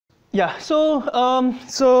Yeah, so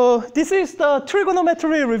this is the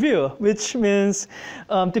trigonometry review, which means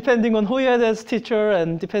depending on who you had as teacher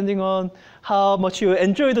and depending on how much you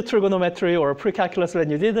enjoyed the trigonometry or pre-calculus when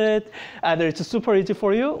you did it, either it's super easy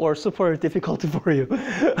for you or super difficult for you.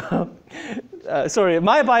 Sorry,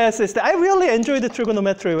 my bias is that I really enjoyed the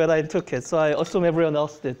trigonometry when I took it, so I assume everyone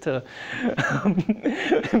else did too.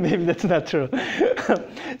 Maybe that's not true.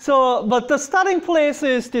 So, but the starting place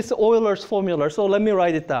is this Euler's formula, so let me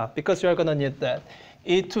write it down because you're gonna need that.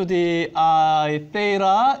 E to the I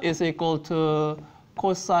theta is equal to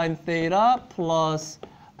cosine theta plus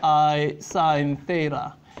I sine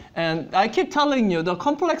theta. And I keep telling you, the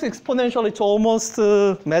complex exponential is almost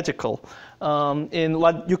magical in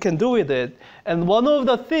what you can do with it. And one of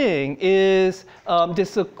the thing is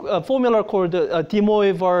this formula called de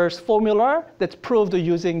Moivre's formula that's proved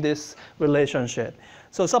using this relationship.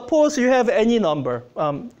 So suppose you have any number.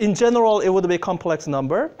 In general, it would be a complex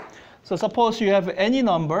number. So suppose you have any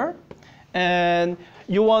number, and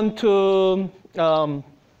you want to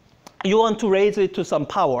raise it to some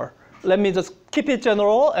power. Let me just keep it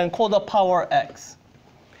general and call the power x.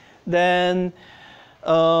 Then,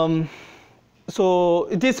 so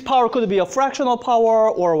this power could be a fractional power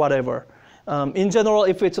or whatever. In general,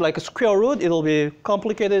 if it's like a square root, it'll be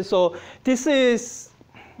complicated. So this is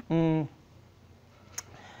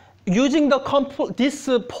using this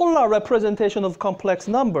polar representation of complex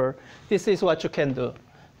number. This is what you can do.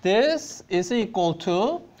 This is equal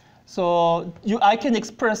to, so I can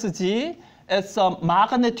express g as some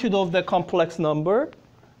magnitude of the complex number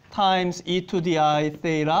times e to the I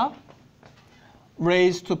theta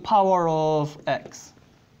raised to power of x.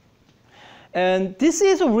 And this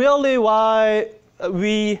is really why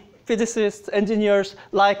we physicists, engineers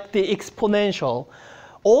like the exponential.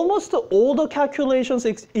 Almost all the calculations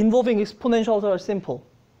involving exponentials are simple.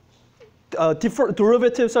 Different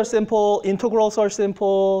derivatives are simple, integrals are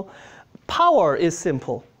simple, power is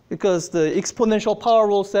simple. Because the exponential power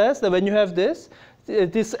rule says that when you have this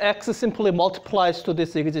x simply multiplies to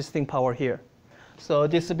this existing power here. So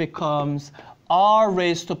this becomes r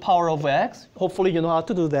raised to power of x. Hopefully you know how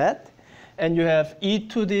to do that. And you have e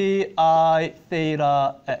to the I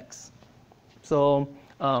theta x. So,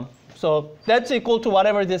 so that's equal to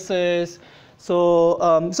whatever this is. So,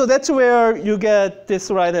 so that's where you get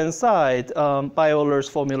this right-hand side by Euler's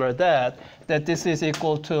formula that this is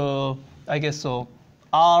equal to, I guess so,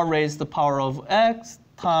 r raised to the power of x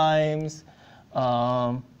times,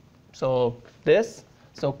 so this,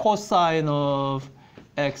 so cosine of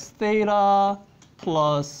x theta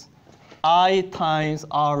plus I times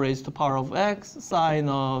r raised to the power of x sine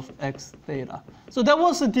of x theta. So that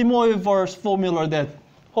was the de Moivre's formula that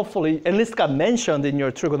hopefully at least got mentioned in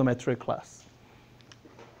your trigonometry class.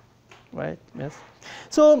 Right, yes.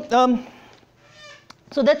 So,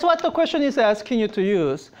 so that's what the question is asking you to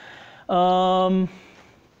use.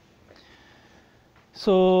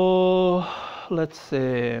 So let's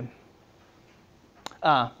see.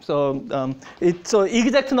 So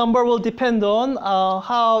exact number will depend on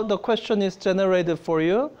how the question is generated for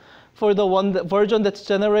you. For the version that's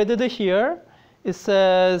generated here, it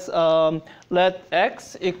says let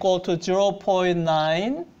x equal to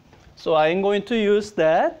 0.9. So I'm going to use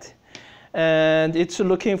that. And it's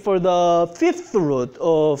looking for the fifth root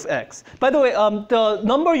of x. By the way, the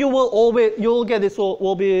number you'll get is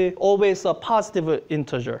will be always a positive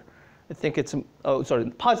integer. I think it's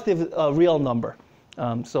positive real number.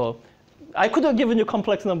 So I could have given you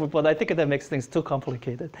complex number, but I think that makes things too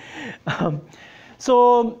complicated.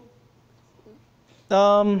 So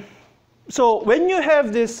when you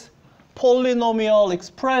have this polynomial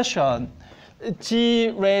expression,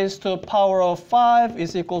 g raised to power of 5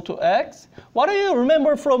 is equal to x. What do you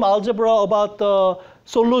remember from algebra about the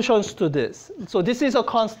solutions to this? So this is a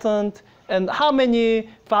constant, and how many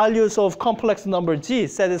values of complex number g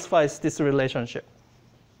satisfies this relationship?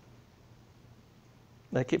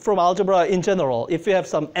 Like from algebra in general, if you have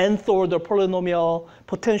some nth order polynomial,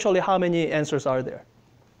 potentially how many answers are there?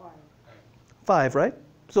 5. 5, right?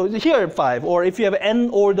 So here 5, or if you have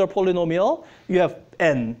n order polynomial, you have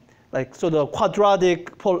n. Like, so the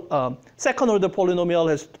quadratic second order polynomial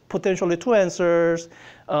has potentially 2 answers.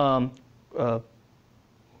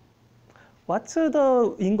 What's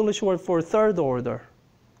the English word for third order?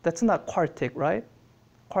 That's not quartic, right?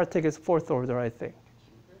 Quartic is fourth order, I think.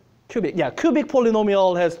 Cubic, yeah, cubic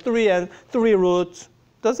polynomial has 3 roots.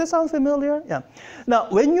 Does that sound familiar? Yeah. Now,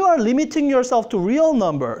 when you are limiting yourself to real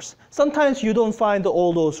numbers, sometimes you don't find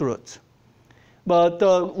all those roots. But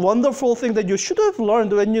the wonderful thing that you should have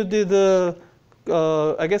learned when you did,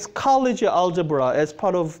 I guess, college algebra as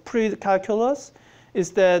part of pre-calculus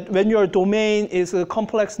is that when your domain is a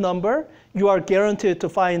complex number, you are guaranteed to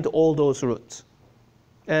find all those roots.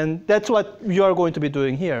 And that's what you are going to be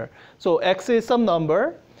doing here. So x is some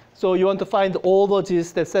number. So you want to find all the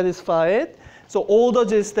g's that satisfy it. So all the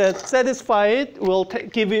g's that satisfy it will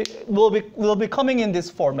be coming in this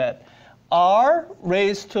format. R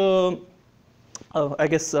raised to, I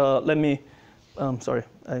guess, let me, sorry,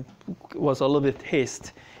 I was a little bit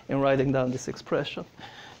hasty in writing down this expression.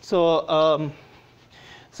 So,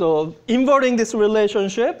 so inverting this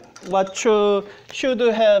relationship, what you should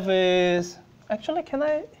have is, actually, can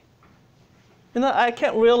I? I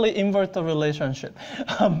can't really invert the relationship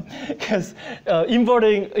because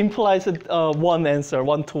inverting implies one answer,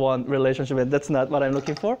 one-to-one relationship, and that's not what I'm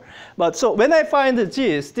looking for. But so when I find the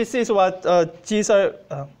g's, this is what g's are.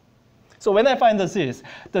 So when I find the g's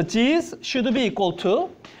should be equal to,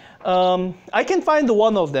 I can find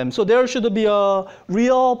one of them. So there should be a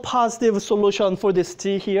real positive solution for this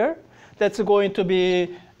g here. That's going to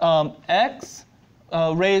be x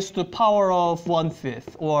raised to the power of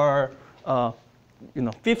 1/5, or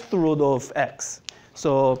fifth root of x.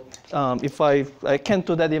 So if I can't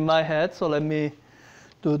do that in my head, so let me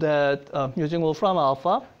do that using Wolfram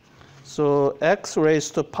alpha. So x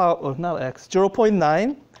raised to power, not x,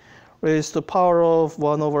 0.9 raised to the power of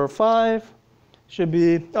 1/5 should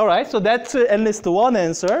be, all right, so that's at least one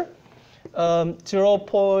answer,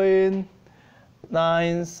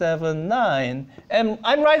 0.979. And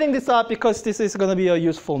I'm writing this up because this is going to be a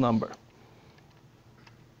useful number.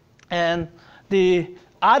 And the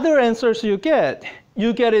other answers you get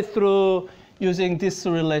it through using this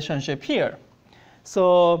relationship here.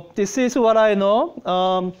 So this is what I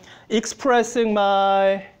know. Expressing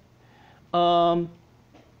my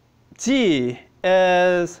g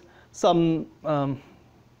as some,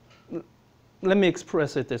 let me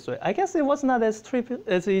express it this way. I guess it was not as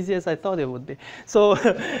easy as I thought it would be. So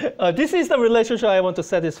this is the relationship I want to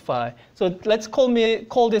satisfy. So let's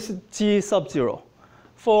call this g sub 0.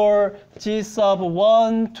 For g sub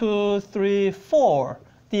 1, 2, 3, 4,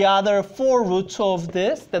 the other 4 roots of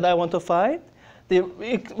this that I want to find, the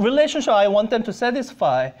relationship I want them to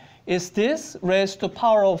satisfy is this raised to the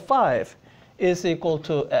power of 5 is equal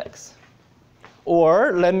to x.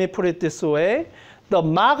 Or let me put it this way, the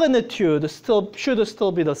magnitude should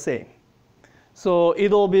still be the same. So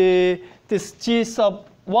it'll be this g sub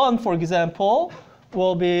 1, for example,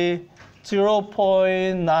 will be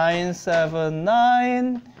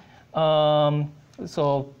 0.979.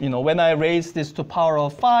 So when I raise this to power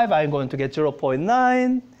of 5, I'm going to get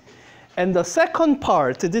 0.9. And the second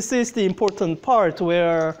part, this is the important part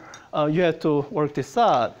where you have to work this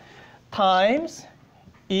out, times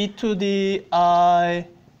e to the I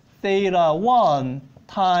theta 1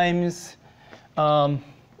 times,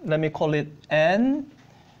 let me call it n,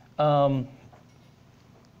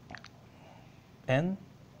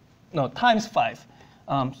 times 5,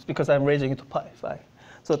 because I'm raising it to 5.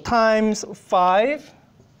 So times 5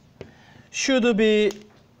 should be,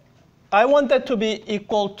 I want that to be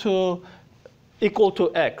equal to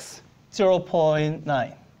x,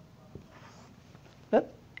 0.9.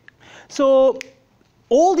 So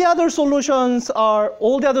all the other solutions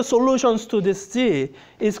to this g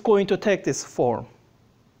is going to take this form.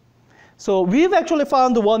 So we've actually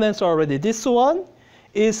found one answer already. This one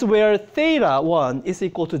is where theta 1 is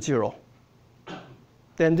equal to 0.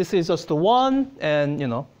 Then this is just 1,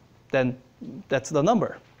 and then that's the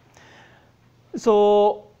number.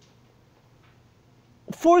 So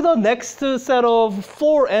for the next set of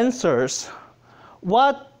 4 answers,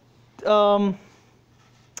 what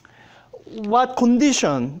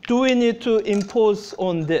condition do we need to impose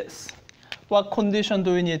on this? What condition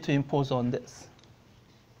do we need to impose on this?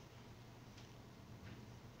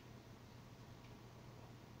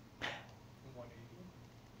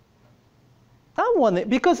 Not 180,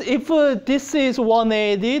 because if this is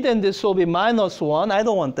 180, then this will be -1. I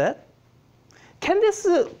don't want that. Can this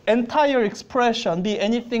entire expression be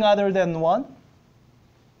anything other than 1?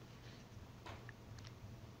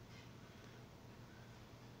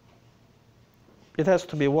 It has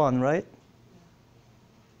to be 1, right?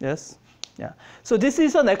 Yes? Yeah. So this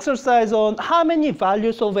is an exercise on how many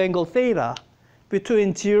values of angle theta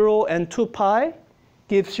between 0 and 2 pi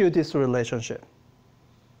gives you this relationship.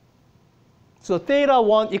 So theta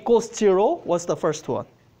 1 equals 0 was the first one.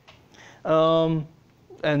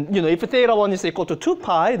 And if theta 1 is equal to 2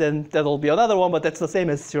 pi, then that'll be another one, but that's the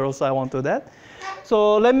same as 0, so I won't do that.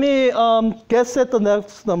 So let me guess at the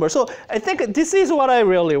next number. So I think this is what I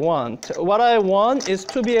really want. What I want is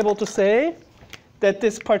to be able to say that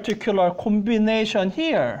this particular combination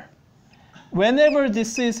here, whenever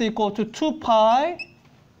this is equal to 2 pi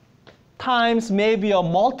times maybe a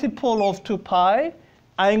multiple of 2 pi,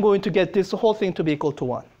 I'm going to get this whole thing to be equal to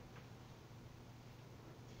 1.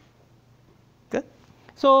 Good?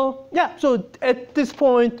 So yeah, so at this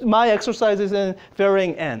point, my exercise is in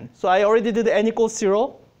varying n. So I already did n equals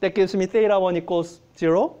 0. That gives me theta 1 equals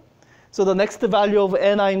 0. So the next value of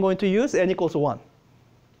n I'm going to use, n equals 1.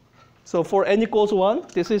 So for n equals 1,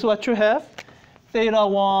 this is what you have. Theta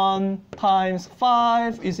 1 times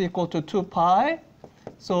 5 is equal to 2 pi.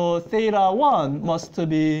 So theta 1 must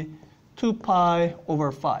be 2 pi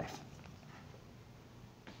over 5.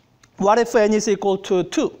 What if n is equal to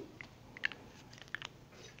 2?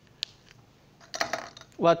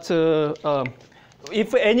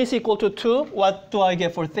 If n is equal to 2, what do I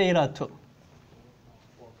get for theta 2? 4,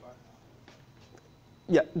 5.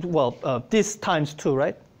 Yeah, well, this times 2,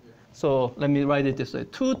 right? Yeah. So let me write it this way.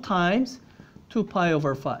 2 times 2 pi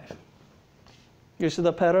over 5. You see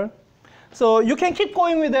the pattern? So you can keep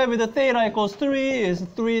going with that with the theta equals 3 is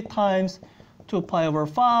 3 times 2 pi over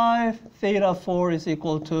 5. Theta 4 is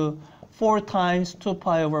equal to 4 times 2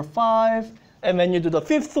 pi over 5. And when you do the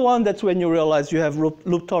fifth one, that's when you realize you have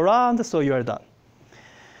looped around, so you're done.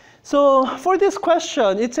 So for this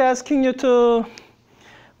question, it's asking you to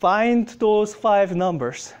find those 5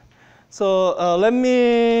 numbers. So let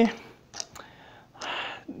me,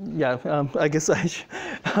 I guess I should.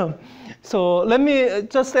 So let me,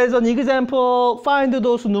 just as an example, find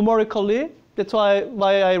those numerically. That's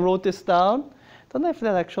why I wrote this down. Don't know if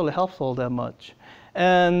that actually helps all that much.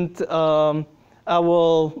 And I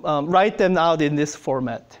will write them out in this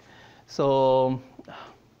format. So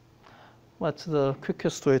what's the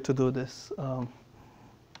quickest way to do this?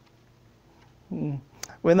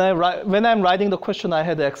 When I'm writing the question, I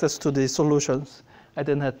had access to the solutions. I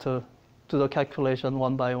didn't have to do the calculation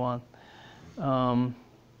one by one. Let's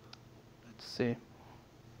see.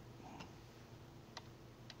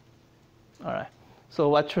 All right. So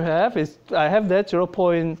what you have is, I have that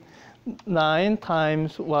 0.9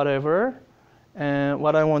 times whatever. And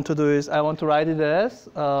what I want to do is I want to write it as,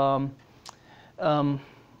 well,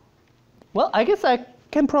 I guess I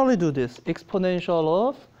can probably do this. Exponential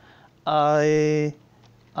of I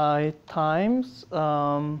times,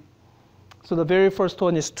 so the very first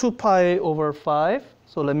one is 2 pi over 5.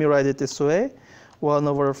 So let me write it this way. 1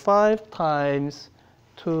 over 5 times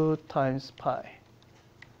 2 times pi.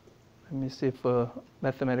 Let me see if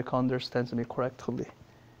mathematics understands me correctly.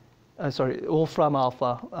 Sorry, Wolfram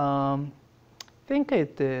alpha. I think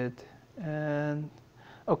it did. And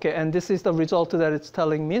okay, and this is the result that it's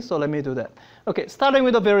telling me, so let me do that. Okay, starting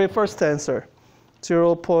with the very first answer,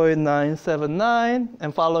 0.979,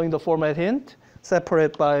 and following the format hint,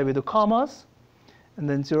 separate by with the commas, and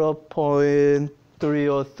then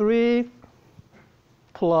 0.303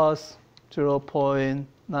 plus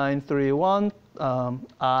 0.931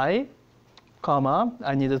 I, comma,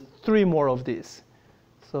 I needed 3 more of these.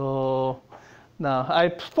 So now I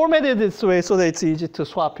formatted it this way so that it's easy to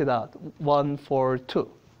swap it out. 1 for 2.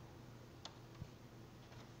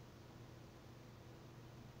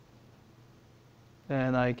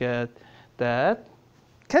 And I get that.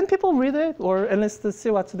 Can people read it or at least see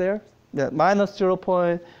what's there? Yeah, minus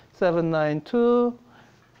 0.792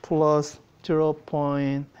 plus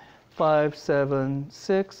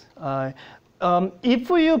 0.576 I. If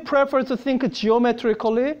you prefer to think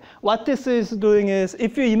geometrically, what this is doing is,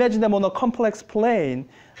 if you imagine them on a complex plane,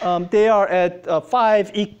 they are at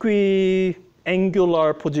 5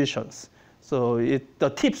 equiangular positions. So the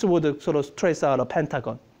tips would sort of trace out a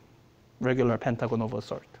pentagon, regular pentagon of a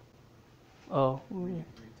sort. Oh,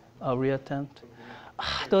 reattempt.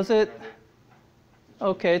 Does it?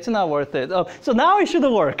 Okay, it's not worth it. Oh, so now it should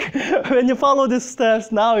work. When you follow these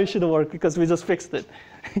steps, now it should work because we just fixed it.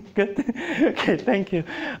 Good. Okay, thank you.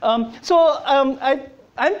 I'm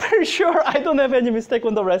pretty sure I don't have any mistake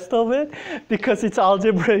on the rest of it because it's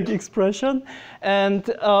algebraic expression. And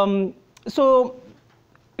so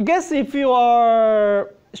I guess if you are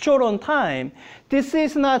short on time, this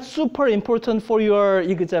is not super important for your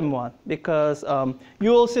exam 1 because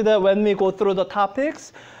you will see that when we go through the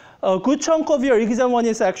topics, a good chunk of your exam 1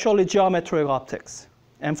 is actually geometric optics.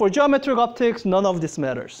 And for geometric optics, none of this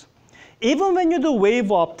matters. Even when you do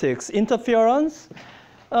wave optics, interference,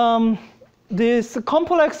 this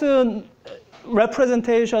complex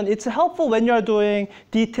representation, it's helpful when you're doing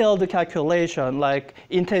detailed calculation, like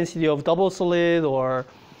intensity of double slit,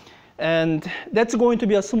 and that's going to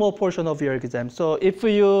be a small portion of your exam. So if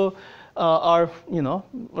you are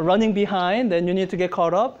running behind and you need to get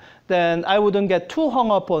caught up, then I wouldn't get too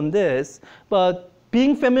hung up on this. But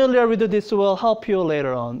being familiar with this will help you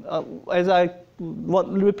later on. As I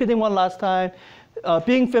repeating one last time,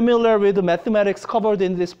 being familiar with the mathematics covered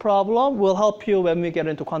in this problem will help you when we get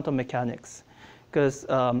into quantum mechanics. Because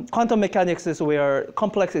quantum mechanics is where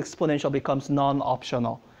complex exponential becomes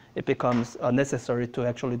non-optional. It becomes necessary to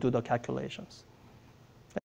actually do the calculations.